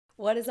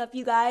What is up,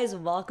 you guys?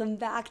 Welcome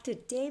back to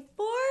day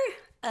 4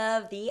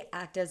 of the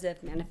Act As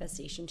If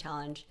Manifestation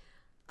Challenge.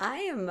 I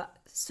am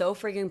so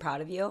freaking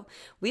proud of you.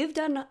 We've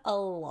done a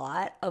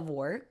lot of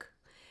work,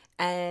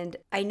 and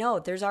I know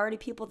there's already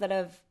people that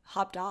have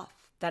hopped off,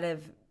 that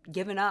have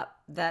given up,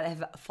 that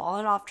have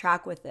fallen off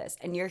track with this,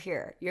 and you're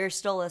here. You're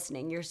still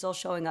listening. You're still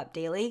showing up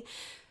daily.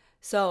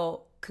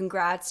 So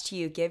congrats to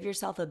you. Give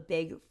yourself a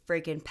big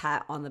freaking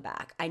pat on the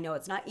back. I know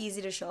it's not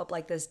easy to show up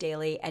like this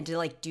daily and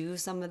to do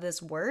some of this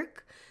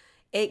work.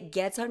 It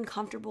gets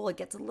uncomfortable. It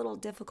gets a little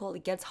difficult.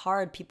 It gets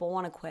hard. People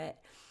want to quit.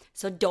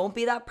 So don't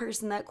be that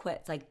person that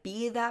quits.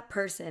 Be that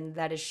person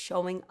that is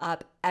showing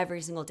up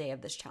every single day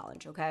of this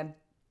challenge, okay?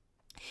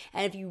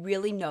 And if you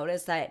really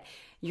notice that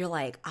you're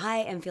like, I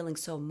am feeling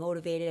so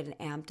motivated and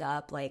amped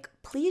up,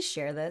 please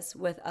share this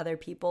with other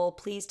people.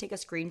 Please take a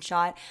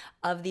screenshot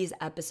of these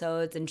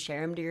episodes and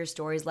share them to your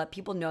stories. Let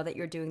people know that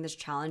you're doing this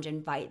challenge.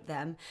 Invite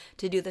them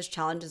to do this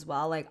challenge as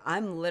well.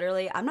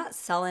 I'm not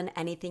selling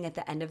anything at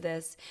the end of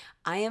this.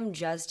 I am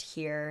just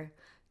here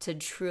to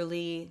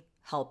truly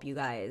help you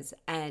guys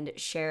and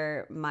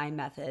share my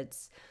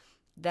methods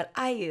that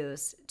I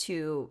use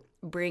to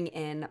bring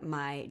in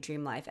my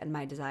dream life and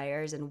my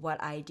desires and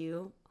what I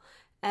do.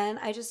 And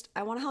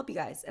I want to help you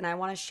guys, and I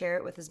want to share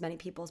it with as many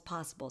people as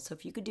possible. So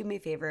if you could do me a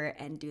favor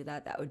and do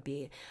that, that would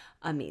be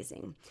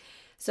amazing.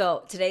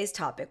 So today's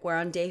topic, we're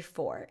on day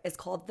 4, is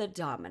called the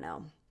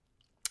Domino.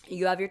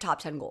 You have your top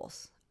 10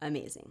 goals.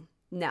 Amazing.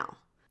 Now,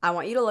 I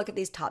want you to look at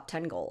these top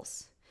 10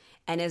 goals.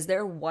 And is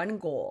there one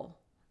goal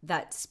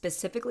that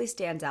specifically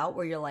stands out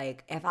where you're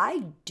like, if I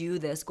do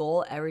this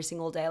goal every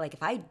single day,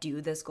 if I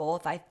do this goal,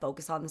 if I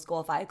focus on this goal,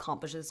 if I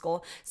accomplish this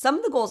goal, some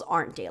of the goals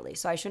aren't daily,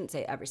 so I shouldn't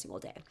say every single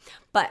day.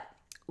 But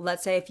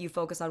let's say if you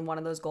focus on one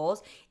of those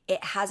goals,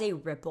 it has a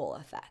ripple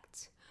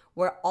effect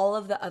where all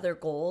of the other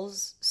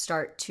goals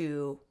start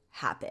to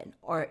happen,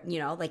 or,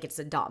 it's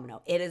a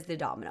domino. It is the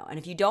domino. And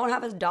if you don't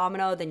have a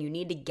domino, then you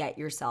need to get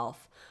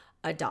yourself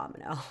a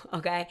domino,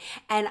 okay?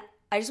 And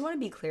I just want to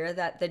be clear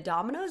that the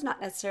domino is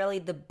not necessarily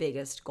the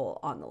biggest goal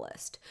on the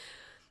list.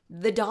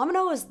 The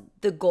domino is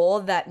the goal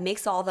that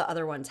makes all the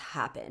other ones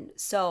happen.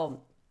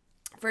 So,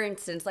 for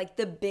instance,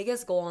 the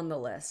biggest goal on the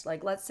list,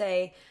 let's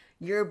say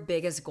your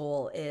biggest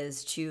goal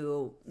is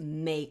to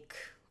make,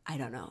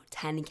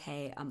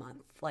 10K a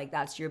month.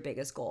 That's your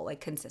biggest goal,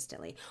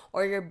 consistently.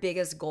 Or your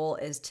biggest goal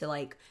is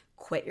to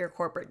quit your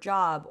corporate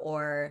job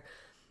or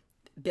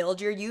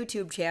build your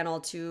YouTube channel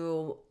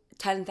to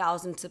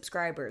 10,000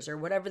 subscribers or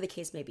whatever the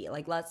case may be.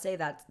 Let's say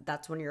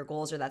that's one of your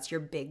goals, or that's your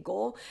big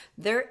goal.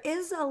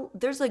 There's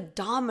a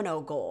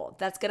domino goal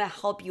that's going to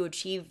help you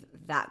achieve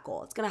that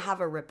goal. It's going to have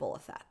a ripple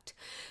effect.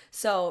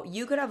 So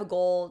you could have a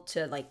goal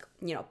to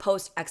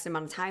post X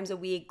amount of times a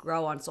week,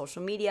 grow on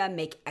social media,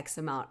 make X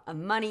amount of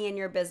money in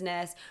your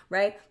business,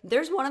 right?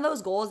 There's one of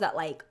those goals that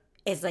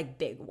is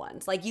big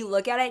ones. You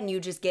look at it and you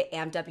just get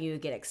amped up and you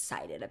get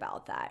excited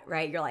about that,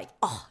 right? You're like,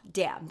 oh,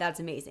 damn, that's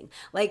amazing.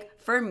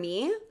 For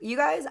me, you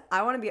guys,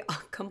 I want to be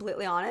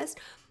completely honest.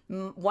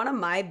 One of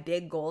my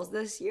big goals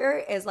this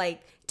year is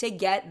to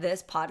get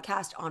this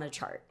podcast on a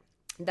chart.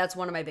 That's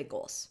one of my big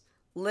goals.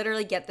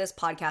 Literally get this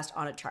podcast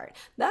on a chart.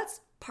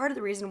 That's part of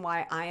the reason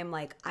why I am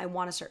I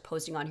want to start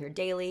posting on here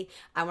daily.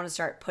 I want to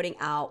start putting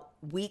out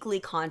weekly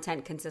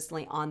content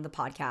consistently on the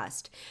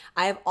podcast.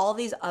 I have all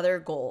these other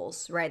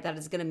goals, right? That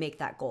is going to make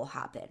that goal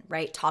happen,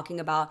 right? Talking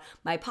about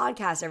my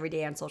podcast every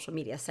day on social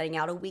media, sending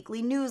out a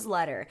weekly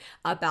newsletter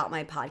about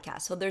my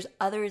podcast. So there's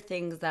other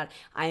things that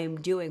I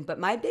am doing, but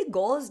my big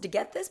goal is to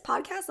get this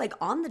podcast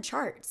on the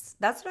charts.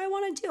 That's what I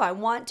want to do. I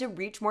want to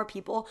reach more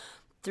people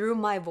through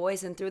my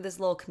voice and through this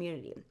little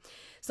community.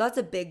 So that's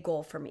a big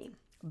goal for me.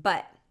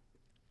 But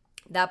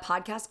that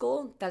podcast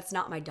goal, that's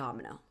not my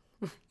domino.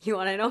 You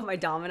want to know what my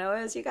domino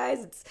is, you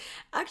guys? It's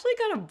actually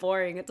kind of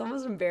boring. It's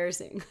almost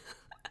embarrassing.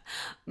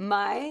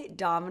 My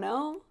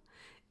domino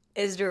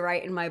is to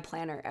write in my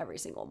planner every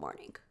single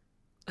morning.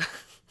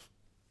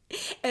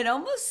 It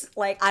almost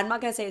I'm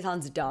not going to say it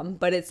sounds dumb,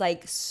 but it's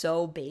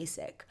so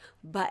basic.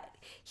 But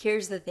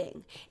here's the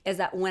thing, is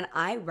that when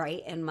I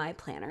write in my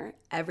planner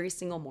every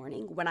single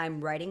morning, when I'm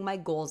writing my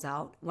goals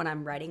out, when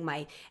I'm writing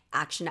my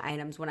action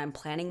items, when I'm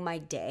planning my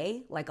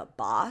day like a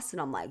boss,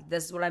 and I'm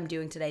this is what I'm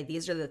doing today.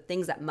 These are the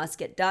things that must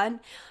get done.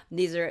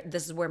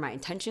 This is where my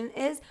intention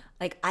is.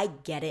 I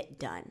get it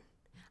done.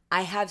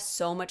 I have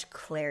so much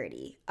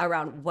clarity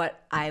around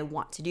what I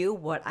want to do,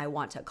 what I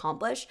want to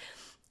accomplish.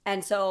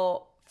 And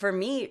so for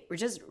me, we're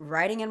just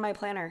writing in my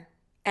planner.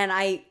 And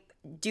I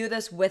do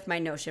this with my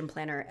Notion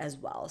planner as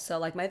well. So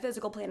my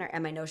physical planner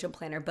and my Notion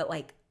planner, but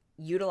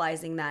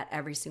utilizing that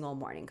every single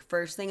morning.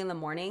 First thing in the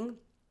morning,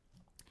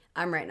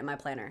 I'm writing in my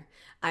planner.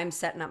 I'm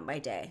setting up my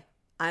day.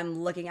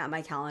 I'm looking at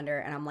my calendar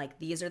and I'm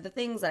these are the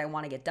things that I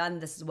want to get done.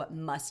 This is what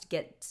must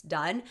get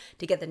done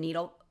to get the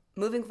needle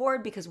moving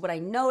forward. Because what I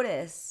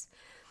notice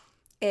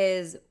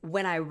is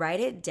when I write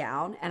it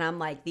down and I'm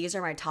these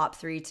are my top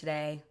 3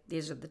 today,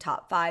 these are the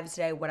top 5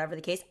 today, whatever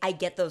the case, I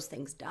get those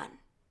things done.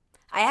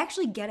 I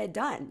actually get it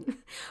done.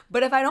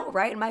 But if I don't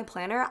write in my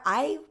planner,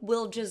 I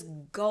will just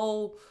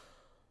go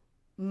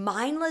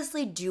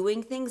mindlessly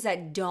doing things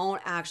that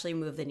don't actually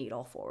move the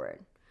needle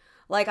forward.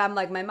 Like I'm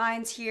like, my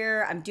mind's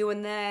here, I'm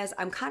doing this.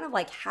 I'm kind of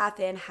like half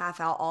in,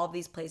 half out, all of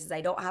these places. I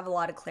don't have a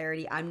lot of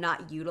clarity. I'm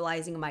not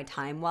utilizing my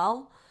time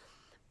well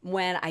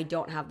when I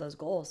don't have those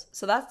goals.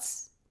 So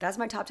that's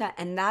my top 10.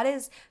 And that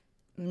is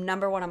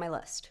number one on my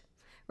list,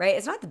 right?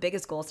 It's not the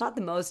biggest goal. It's not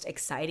the most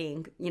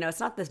exciting, it's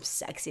not the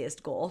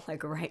sexiest goal,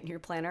 like write in your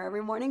planner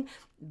every morning,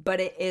 but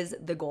it is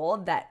the goal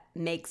that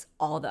makes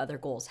all the other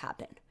goals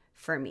happen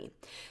for me.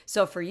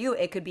 So for you,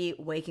 it could be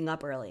waking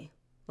up early,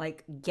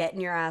 like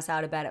getting your ass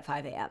out of bed at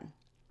 5 a.m.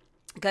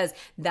 because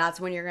that's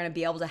when you're going to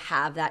be able to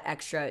have that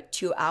extra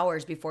 2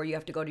 hours before you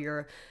have to go to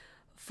your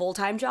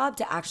full-time job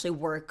to actually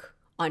work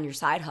on your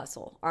side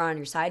hustle or on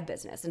your side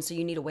business. And so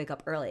you need to wake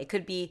up early. It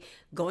could be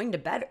going to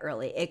bed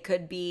early. It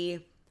could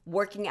be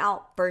working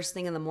out first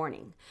thing in the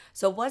morning.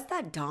 So what's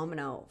that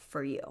domino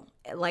for you?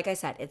 Like I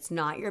said, it's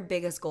not your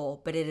biggest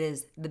goal, but it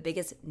is the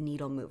biggest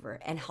needle mover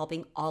and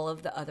helping all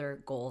of the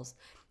other goals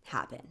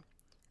happen.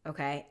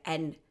 Okay?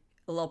 And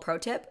a little pro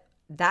tip,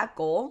 that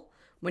goal,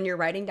 when you're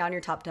writing down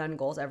your top 10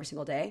 goals every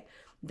single day,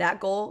 that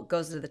goal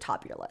goes to the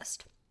top of your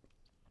list.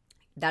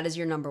 That is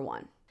your number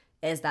one,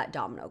 is that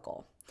domino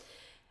goal.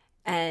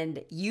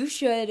 And you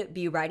should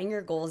be writing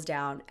your goals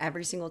down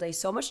every single day,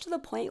 so much to the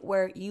point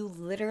where you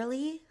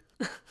literally,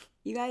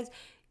 you guys,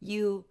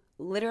 you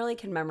literally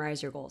can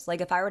memorize your goals.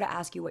 Like if I were to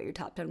ask you what your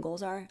top 10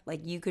 goals are,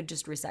 like you could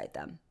just recite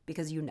them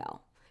because you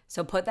know.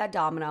 So put that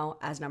domino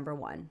as number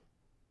one.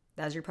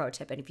 That's your pro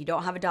tip. And if you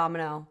don't have a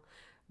domino,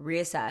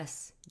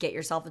 reassess, get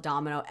yourself a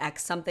domino,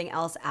 X something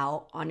else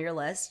out on your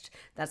list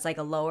that's like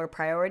a lower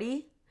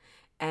priority,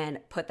 and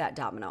put that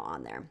domino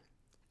on there.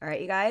 All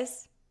right, you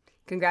guys,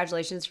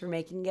 congratulations for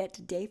making it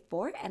to day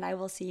 4, and I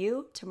will see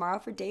you tomorrow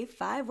for day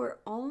 5. We're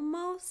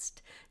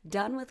almost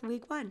done with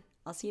week 1.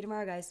 I'll see you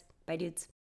tomorrow, guys. Bye, dudes.